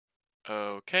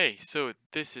Okay, so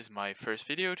this is my first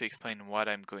video to explain what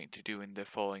I'm going to do in the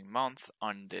following month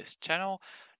on this channel.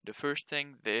 The first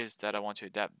thing is that I want to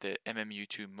adapt the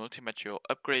MMU2 multi-material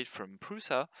upgrade from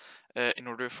prusa in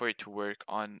order for it to work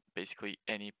on basically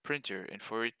any printer and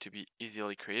for it to be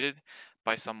easily created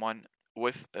by someone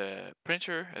with a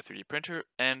printer, a 3D printer,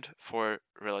 and for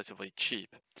relatively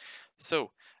cheap.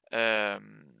 So,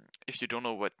 if you don't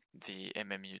know what the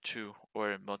MMU2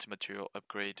 or multi-material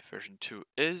upgrade version 2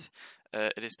 is,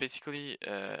 it is basically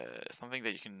something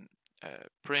that you can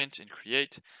print and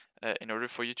create in order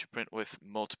for you to print with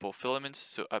multiple filaments,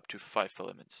 so up to 5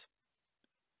 filaments.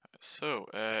 So,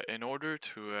 in order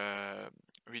to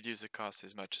reduce the cost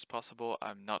as much as possible,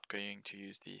 I'm not going to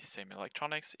use the same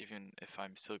electronics, even if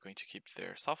I'm still going to keep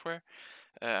their software.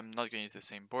 I'm not going to use the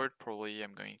same board. Probably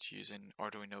I'm going to use an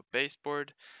Arduino based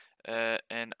board.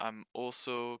 And I'm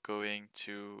also going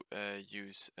to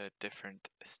use different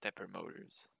stepper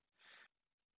motors.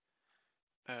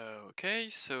 Okay,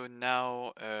 so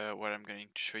now what I'm going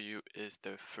to show you is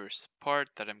the first part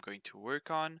that I'm going to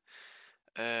work on,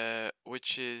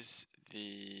 which is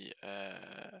the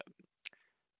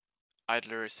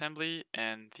idler assembly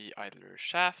and the idler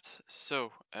shaft.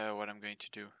 So what I'm going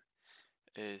to do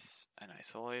is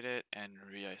unisolate it and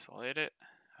re-isolate it.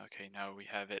 Okay, now we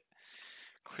have it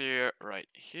clear right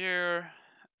here.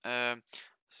 Um,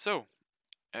 so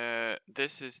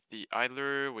this is the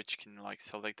idler, which can like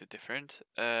select the different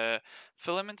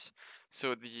filaments.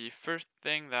 So the first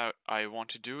thing that I want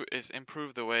to do is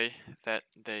improve the way that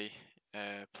they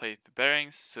place the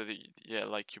bearings. So that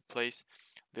like you place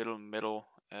little metal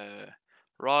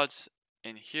rods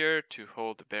in here to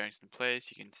hold the bearings in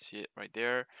place. You can see it right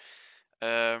there.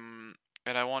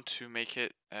 And I want to make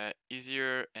it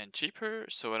easier and cheaper.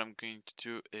 So what I'm going to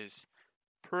do is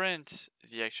print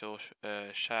the actual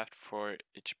shaft for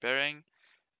each bearing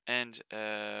and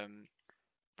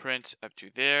print up to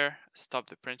there, stop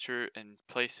the printer and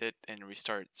place it and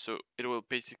restart. So it will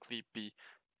basically be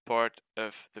part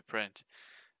of the print.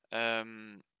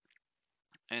 And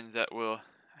that will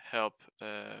help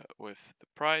with the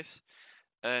price.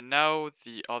 Now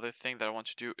the other thing that I want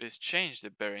to do is change the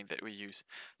bearing that we use.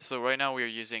 So right now we are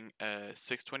using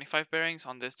 625 bearings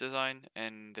on this design,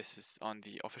 and this is on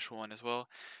the official one as well.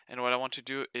 And what I want to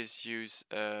do is use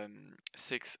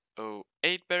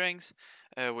 608 bearings,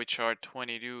 which are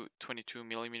 22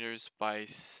 millimeters by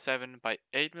 7 by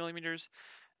 8 millimeters.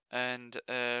 And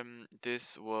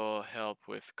this will help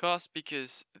with cost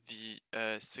because the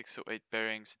 608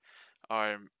 bearings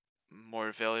are more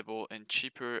available and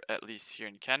cheaper, at least here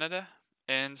in Canada.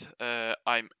 And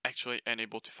I'm actually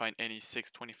unable to find any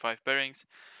 625 bearings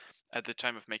at the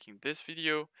time of making this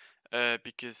video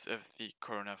because of the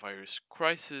coronavirus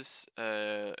crisis.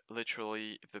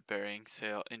 Literally, the bearings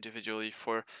sell individually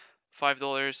for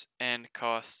 $5 and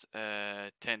cost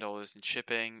 $10 in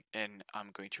shipping, and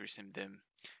I'm going to receive them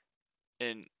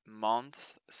in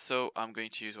months, so I'm going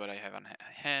to use what I have on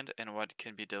hand and what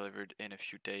can be delivered in a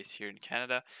few days here in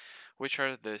Canada, which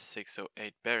are the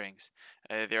 608 bearings.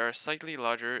 They are slightly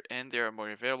larger and they are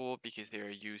more available because they are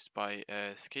used by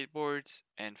skateboards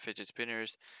and fidget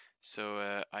spinners,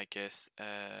 so I guess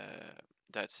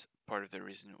that's part of the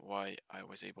reason why I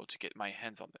was able to get my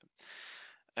hands on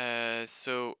them.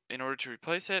 So in order to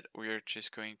replace it, we are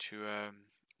just going to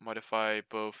modify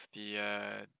both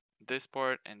the this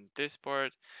part and this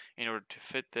part in order to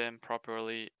fit them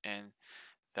properly, and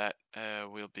that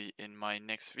will be in my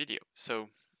next video. So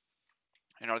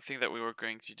another thing that we were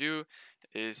going to do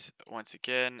is, once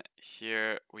again,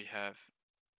 here we have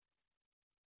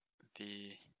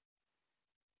the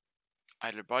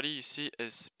idler body, you see,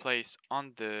 is placed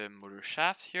on the motor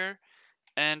shaft here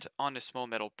and on a small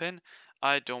metal pin.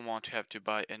 I don't want to have to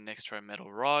buy an extra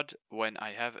metal rod when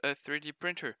I have a 3D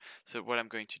printer. So what I'm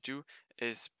going to do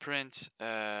is print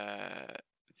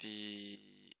the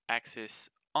axis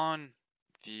on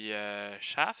the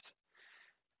shaft,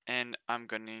 and I'm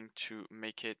going to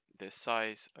make it the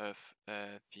size of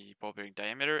the ball bearing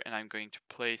diameter, and I'm going to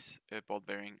place a ball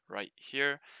bearing right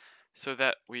here so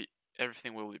that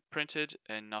everything will be printed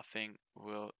and nothing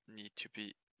will need to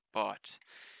be bought.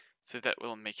 So that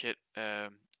will make it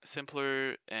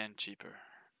simpler and cheaper.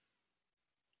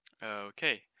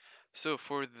 Okay, so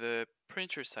for the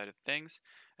printer side of things,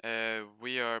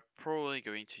 we are probably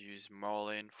going to use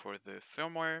Marlin for the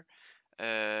firmware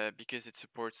because it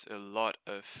supports a lot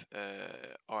of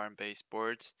ARM-based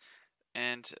boards,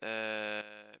 and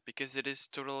because it is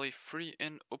totally free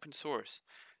and open source.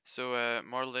 So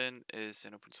Marlin is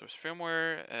an open source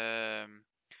firmware,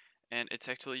 and it's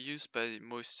actually used by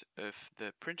most of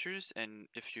the printers, and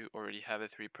if you already have a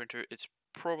 3D printer, it's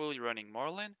probably running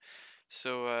Marlin.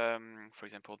 So, for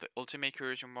example, the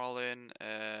Ultimaker is your Marlin.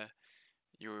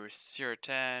 Your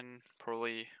CR10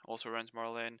 probably also runs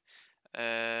Marlin.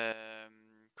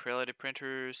 Creality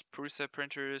printers, prusa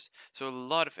printers. So a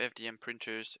lot of FDM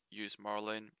printers use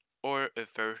Marlin or a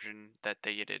version that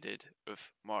they edited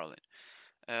of Marlin.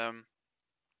 Um,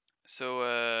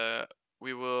 so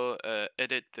we will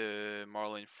edit the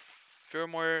Marlin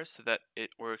firmware so that it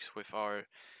works with our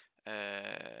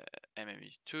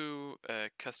MMU2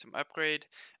 custom upgrade,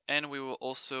 and we will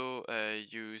also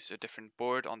use a different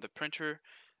board on the printer,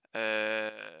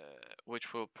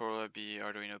 which will probably be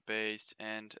Arduino based,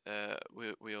 and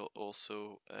we'll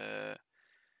also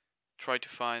try to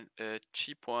find a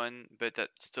cheap one, but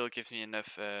that still gives me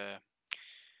enough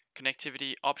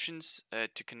connectivity options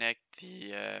to connect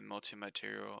the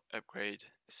multi-material upgrade.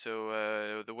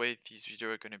 So the way these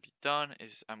videos are going to be done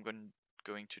is I'm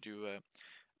going to do a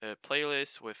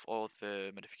playlist with all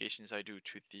the modifications I do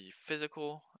to the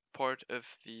physical part of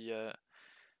the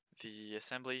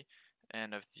assembly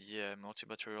and of the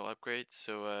multi-material upgrade.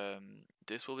 So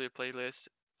this will be a playlist,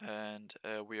 and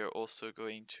we are also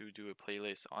going to do a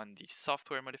playlist on the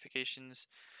software modifications.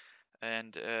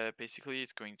 And basically,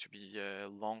 it's going to be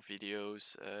long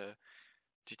videos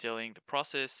detailing the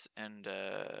process and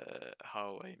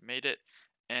how I made it.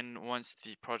 And once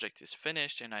the project is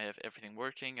finished and I have everything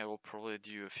working, I will probably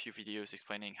do a few videos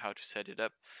explaining how to set it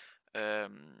up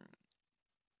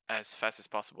as fast as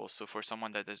possible. So for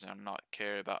someone that does not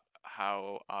care about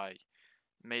how I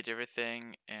made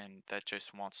everything and that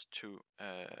just wants to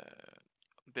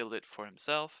build it for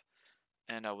himself,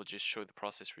 and I will just show the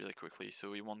process really quickly,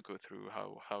 so we won't go through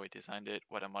how I designed it,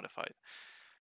 what I modified.